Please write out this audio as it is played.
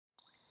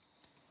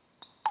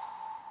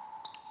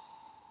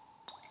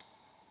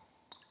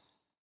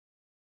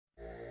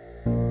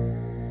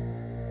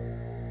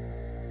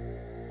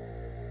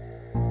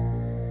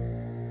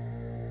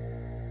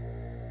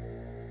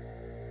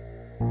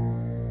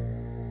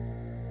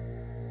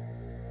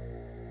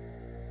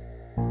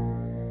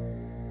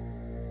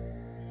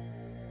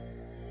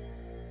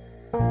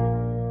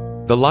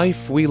The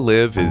life we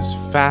live is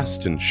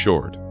fast and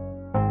short.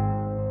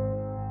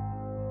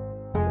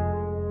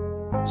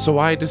 So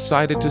I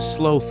decided to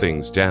slow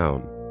things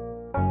down.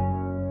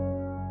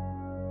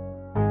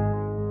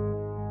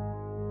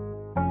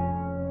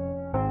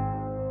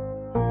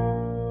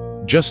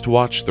 Just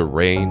watch the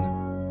rain,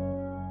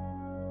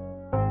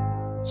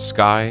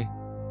 sky,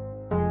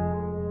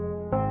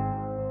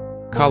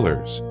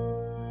 colors.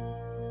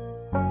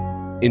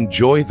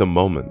 Enjoy the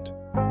moment.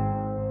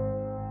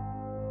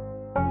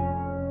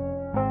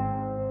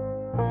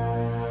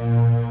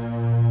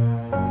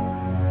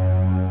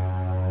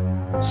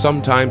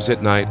 Sometimes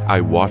at night I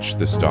watch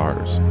the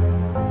stars.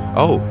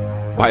 Oh,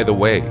 by the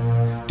way,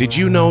 did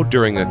you know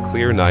during a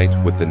clear night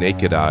with the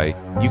naked eye,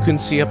 you can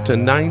see up to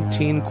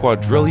 19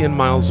 quadrillion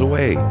miles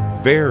away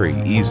very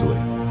easily?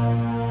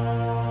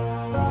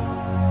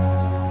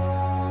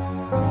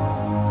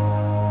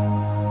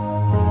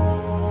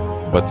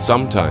 But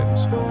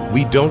sometimes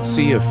we don't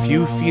see a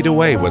few feet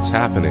away what's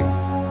happening,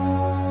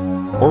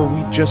 or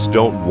we just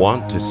don't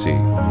want to see.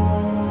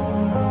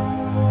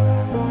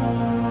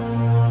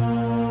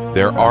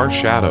 There are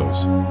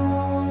shadows,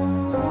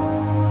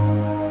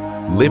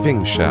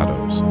 living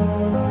shadows,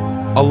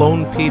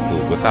 alone people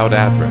without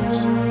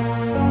address.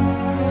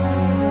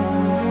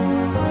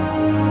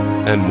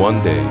 And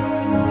one day,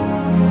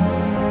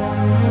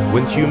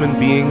 when human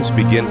beings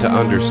begin to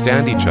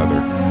understand each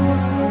other,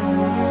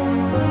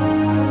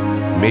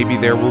 maybe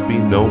there will be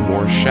no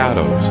more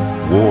shadows,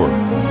 war,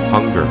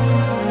 hunger.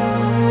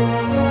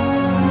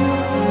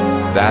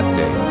 That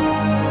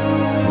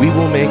day, we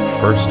will make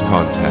first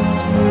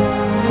contact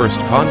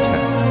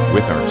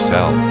with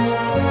ourselves.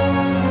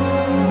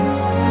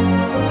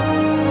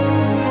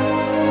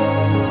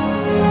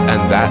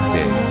 And that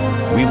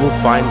day, we will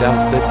find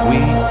out that we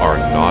are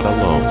not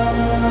alone.